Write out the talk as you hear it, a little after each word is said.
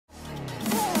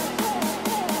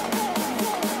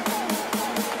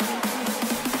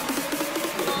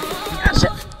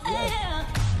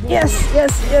Yes,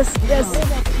 yes, yes, yes.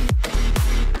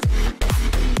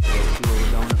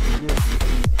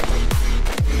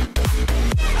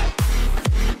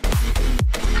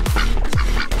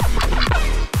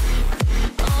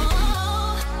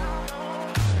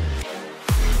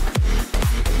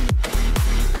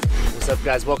 What's up,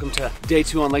 guys? Welcome to day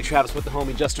 2 on Lake Travis with the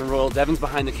homie Justin Royal. Devin's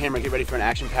behind the camera. Get ready for an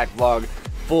action-packed vlog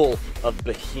full of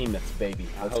behemoths, baby.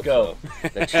 Let's go. So.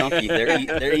 They're chunky.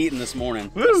 They're eating this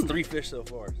morning. That's 3 fish so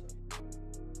far.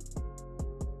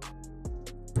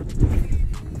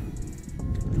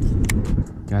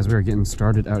 Guys, we are getting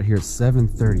started out here at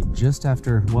 7:30, just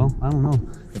after, well, I don't know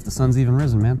if the sun's even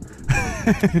risen, man.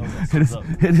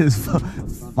 It is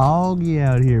foggy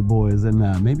out here, boys,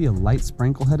 and maybe a light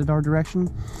sprinkle headed our direction,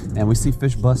 and we see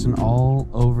fish busting all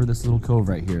over this little cove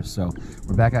right here. So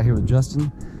we're back out here with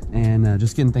Justin and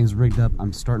just getting things rigged up.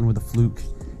 I'm starting with a fluke,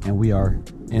 and we are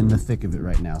in the thick of it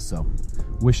right now. So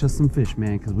wish us some fish,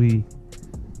 man, because we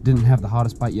didn't have the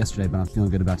hottest bite yesterday, but I'm feeling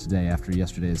good about today after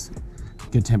yesterday's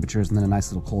good temperatures and then a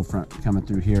nice little cold front coming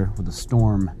through here with a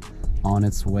storm on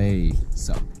its way.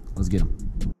 So let's get them.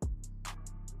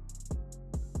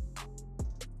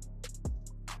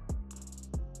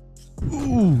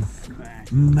 Ooh,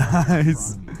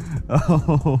 nice.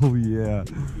 Oh yeah.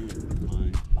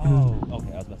 Oh,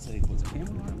 okay. I was about to say, was it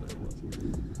camera on? But it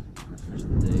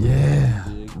was. Yeah,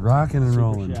 rocking and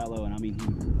rolling. Super shallow, and I mean, he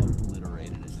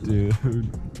obliterated it, dude.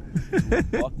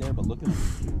 Walk there, but look at him.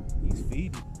 He's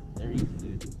feeding. They're eating,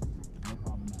 dude. No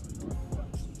problem.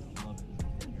 Love it.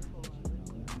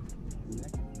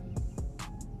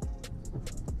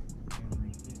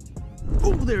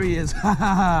 Oh, there he is.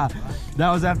 That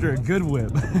was after a good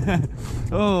whip.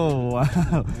 Oh,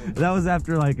 wow. That was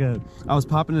after like I was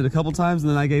popping it a couple times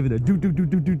and then I gave it a doot, doot, doot,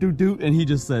 doot, doot, doot, doot, and he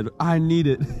just said, I need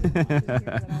it.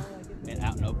 And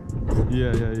out and open.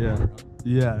 Yeah.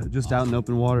 Yeah, just awesome. Out in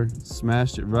open water.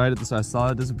 Smashed it right at the side. I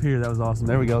saw it disappear. That was awesome.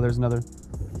 There we go. There's another.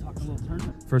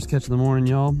 First catch of the morning,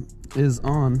 y'all, is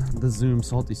on the Zoom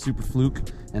Salty Super Fluke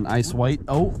and Ice White.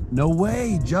 Oh, no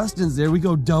way. Justin's there. We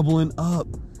go doubling up.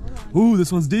 Ooh,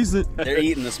 this one's decent. They're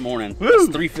eating this morning. That's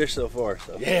 3 fish so far.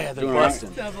 So. Yeah, they're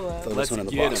busting. Right. Throw this one in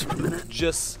the box for a minute.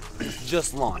 Just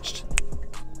launched.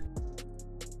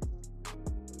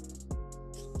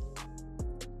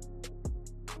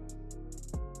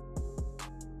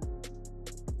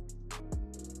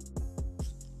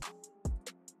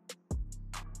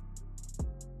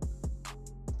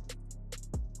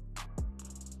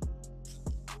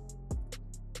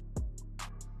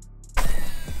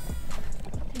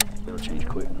 It'll change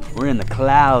quick. We're in the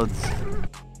clouds.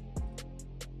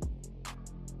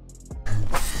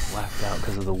 Blacked out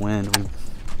because of the wind.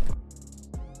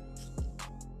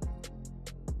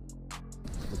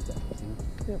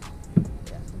 Yep.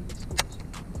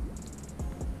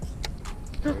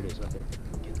 There it is right there.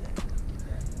 Get that.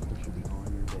 That should be on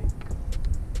your bait.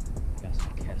 Got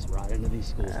to cast right into these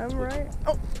schools. I'm right.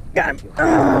 Oh, got him.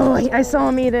 Oh, I saw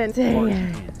him eat it. Dang.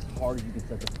 As hard as you can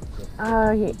set the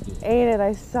Oh, he ate it.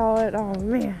 I saw it. Oh,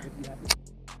 man.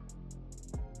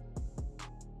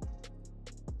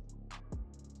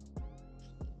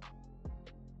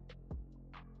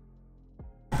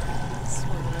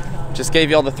 Just gave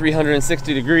y'all the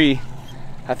 360 degree.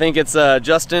 I think it's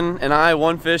Justin and I,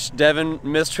 1 fish. Devin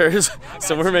missed hers.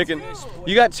 So we're making,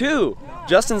 you got 2.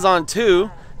 Justin's on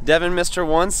 2. Devin missed her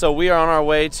 1. So we are on our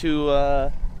way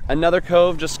to another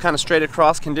cove, just kind of straight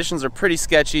across. Conditions are pretty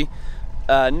sketchy.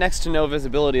 Next to no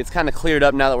visibility. It's kind of cleared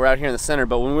up now that we're out here in the center,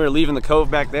 but when we were leaving the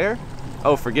cove back there,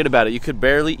 oh, forget about it. You could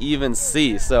barely even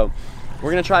see. So we're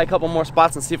gonna try a couple more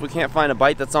spots and see if we can't find a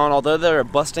bite that's on. Although they're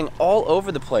busting all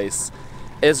over the place,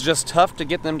 it's just tough to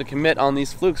get them to commit on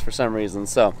these flukes for some reason.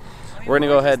 So we're gonna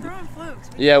go ahead.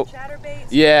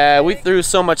 Yeah, we threw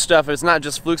so much stuff. It's not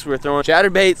just flukes we were throwing.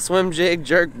 Chatterbait, swim jig,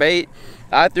 jerk bait.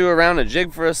 I threw around a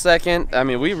jig for a second. I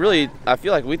mean, I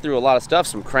feel like we threw a lot of stuff,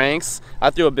 some cranks. I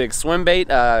threw a big swim bait,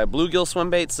 bluegill swim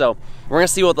bait. So we're gonna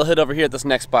see what they'll hit over here at this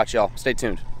next spot, y'all. Stay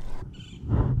tuned.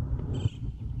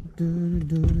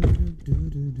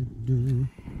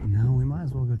 No, we might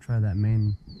as well go try that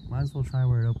main. Might as well try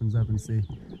where it opens up and see.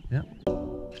 Yep.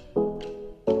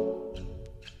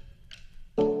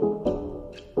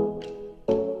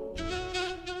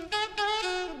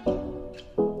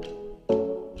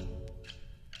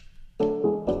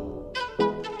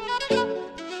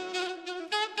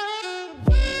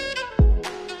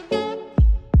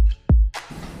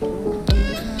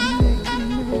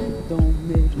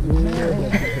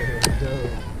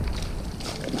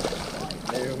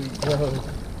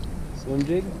 Swim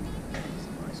jig?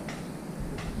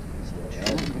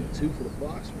 2 for the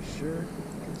box for sure.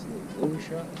 This little glowy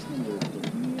shot. This little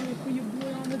for your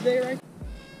boy on the day right.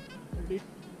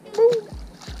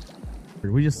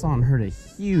 We just saw and heard a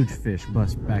huge fish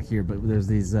bust back here, but there's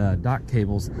these dock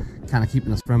cables kind of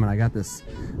keeping us from it. I got this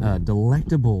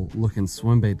delectable looking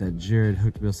swim bait that Jared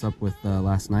hooked us up with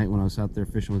last night when I was out there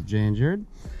fishing with Jay and Jared.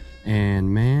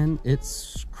 And man, it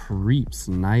creeps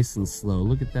nice and slow.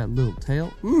 Look at that little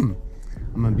tail. I'm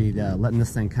gonna be letting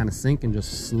this thing kind of sink and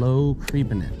just slow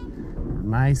creeping it.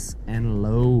 Nice and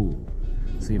low.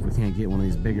 See if we can't get one of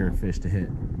these bigger fish to hit.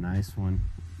 Nice one.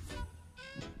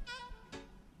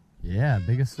 Yeah,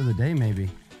 biggest of the day maybe.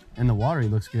 In the water he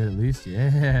looks good at least.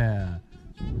 Yeah.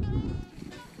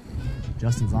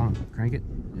 Justin's on. Crank it.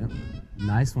 Yep.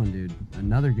 Nice one, dude.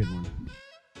 Another good one.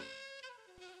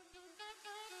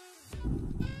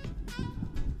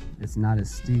 It's not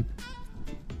as steep.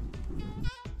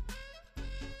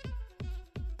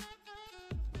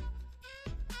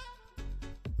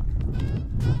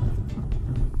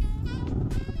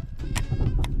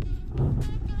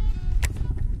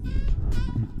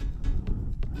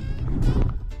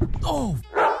 Oh,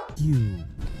 you.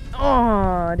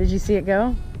 Oh, did you see it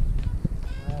go?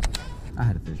 I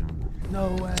had a fish on. No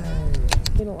way.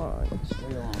 Get along.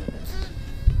 Straight along with this.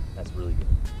 That's really good.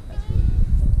 That's really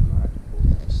good. Alright,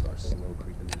 we'll start slow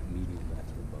creeping that medium back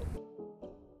to the boat.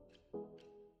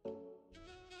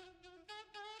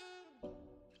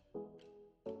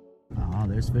 Oh,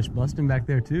 there's fish busting back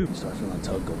there too. You start feeling the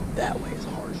tug go that way as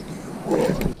hard as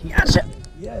you can. Gotcha.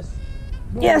 Yes.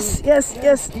 Yes, yes,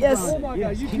 yes, yes. Oh my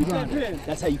God, you keep that pin.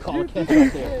 That's how you call a catch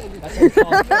right there. That's how you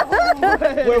call a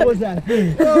catch. Where was that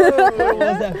fish? Where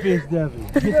was that fish, Devin?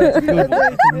 Get that good one.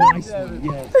 That's a nice one,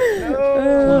 yes.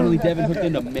 Finally, Devin hooked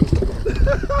into me.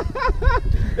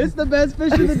 It's the best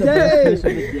fish of the day.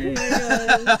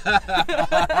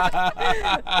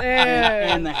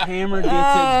 And the hammer gets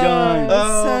it done.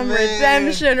 Some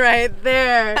redemption right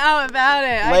there. How about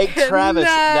it? Lake Travis,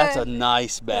 that's a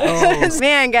nice bass.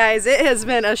 Man, guys, it has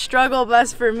been a struggle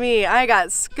bus for me. I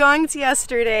got skunked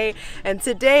yesterday, and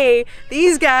today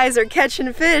these guys are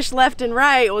catching fish left and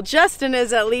right. Well, Justin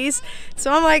is at least.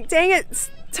 So I'm like, dang it.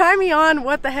 Tie me on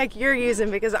what the heck you're using,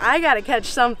 because I gotta catch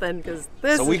something, because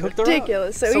this is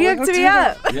ridiculous. So he hooked me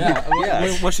up.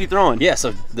 Yeah. What's she throwing? Yeah,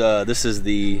 so this is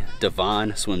the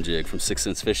Divine swim jig from 6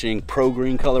 Sense Fishing, pro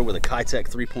green color with a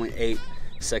Kitech 3.8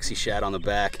 sexy shad on the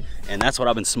back, and that's what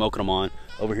I've been smoking them on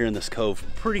over here in this cove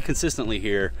pretty consistently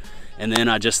here. And then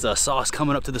I just saw us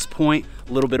coming up to this point,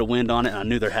 a little bit of wind on it, and I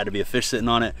knew there had to be a fish sitting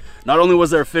on it. Not only was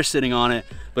there a fish sitting on it,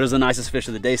 but it was the nicest fish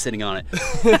of the day sitting on it.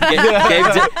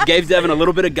 gave Devin a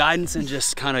little bit of guidance and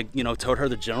just kind of, you know, told her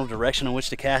the general direction in which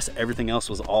to cast. Everything else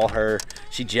was all her.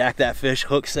 She jacked that fish,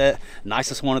 hook set,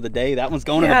 nicest one of the day. That one's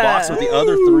going in the box with the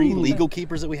other 3 legal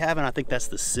keepers that we have, and I think that's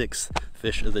the 6th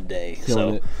fish of the day.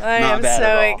 So I am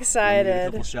so A excited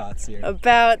couple shots here.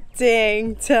 about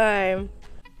dang time.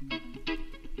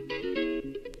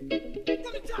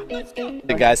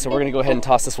 Hey guys, so we're gonna go ahead and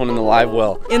toss this one in the live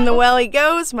well. In the well he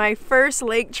goes, my first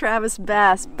Lake Travis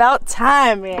bass. About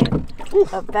time, man.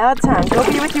 About time. Go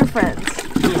be with your friends.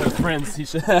 Friends, he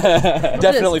should.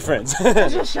 Definitely friends.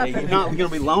 You're not gonna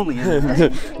be lonely in there.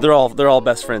 They're all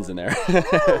best friends in there.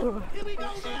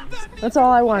 That's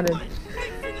all I wanted.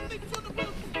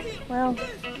 Well.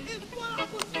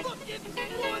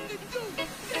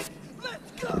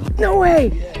 No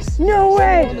way! Yes. No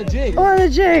way! On the jig. On the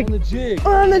jig! On the jig.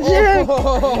 On the jig!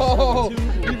 Oh,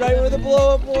 you're right where the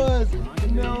blow up was.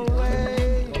 No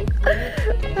way.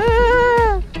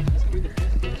 Ah.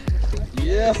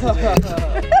 Yeah.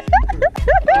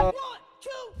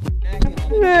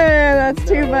 Man, that's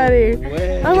too funny.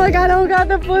 I'm like, I don't got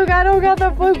the fluke,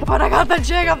 but I got the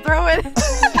jig, I'm throwing.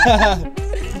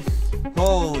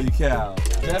 Holy cow.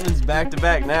 Devin's back to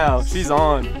back now. She's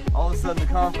on. All of a sudden the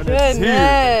confidence is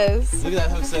here. Goodness. Look at that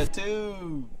hook set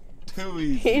too. Too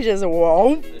easy. He just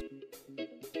won't.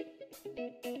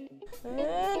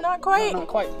 Not quite. Not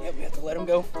quite. Yep, we have to let him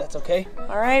go. That's okay.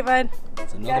 All right, bud.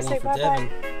 That's another one for Devin.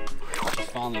 She's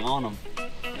finally on him.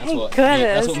 Thank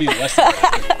goodness. That's what me and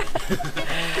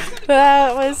Westin.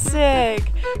 That was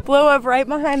sick. Blow up right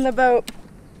behind the boat.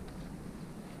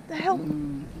 The hell?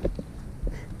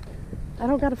 I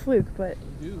don't got a fluke, but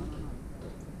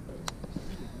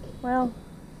well.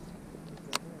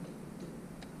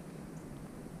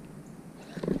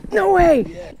 No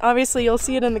way! Obviously you'll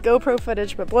see it in the GoPro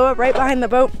footage, but blow up right behind the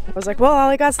boat. I was like, well, all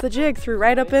I got's the jig. Threw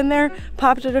right up in there,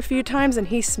 popped it a few times, and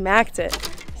he smacked it.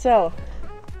 So,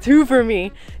 2 for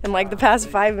me in like the past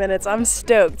 5 minutes. I'm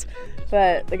stoked.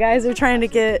 But the guys are trying to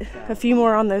get a few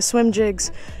more on those swim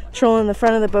jigs, trolling the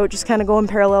front of the boat, just kind of going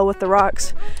parallel with the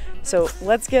rocks. So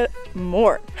let's get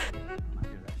more.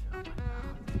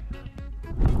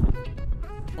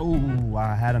 Oh,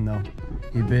 I had him though.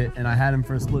 He bit, and I had him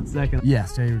for a split second. Yeah,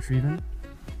 stay retrieving.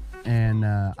 And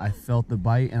I felt the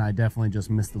bite, and I definitely just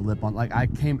missed the lip on. Like, I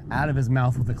came out of his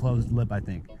mouth with a closed lip, I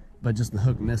think, but just the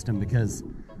hook missed him because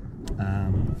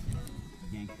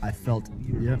I felt.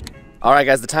 Yep. All right,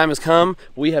 guys, the time has come.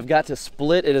 We have got to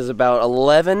split. It is about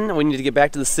 11. We need to get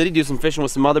back to the city, do some fishing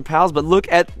with some other pals, but look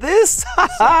at this.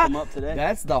 Them up today.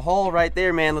 That's the haul right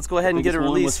there, man. Let's go ahead and get a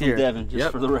release here. Devin,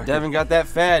 just for the record. Devin got that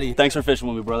fatty. Thanks for fishing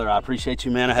with me, brother. I appreciate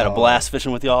you, man. I had a blast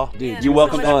fishing with y'all. Dude, you're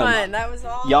welcome back. That was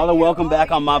all. Y'all are welcome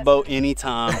back on my boat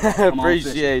anytime.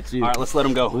 Appreciate you. All right, let's let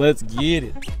them go. Let's get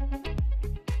it.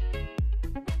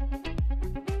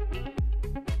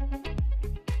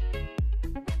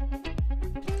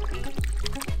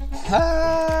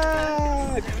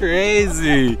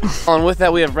 Crazy. And with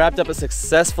that, we have wrapped up a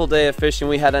successful day of fishing.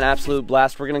 We had an absolute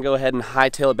blast. We're gonna go ahead and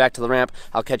hightail it back to the ramp.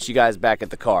 I'll catch you guys back at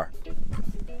the car.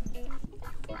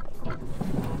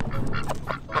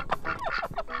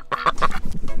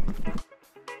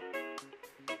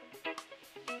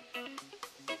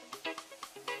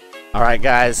 All right,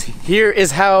 guys, here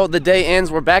is how the day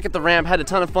ends. We're back at the ramp, had a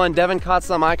ton of fun. Devin caught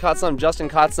some, I caught some, Justin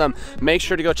caught some. Make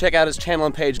sure to go check out his channel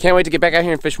and page. Can't wait to get back out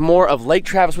here and fish more of Lake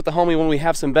Travis with the homie when we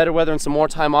have some better weather and some more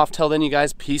time off. Till then, you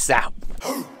guys, peace out.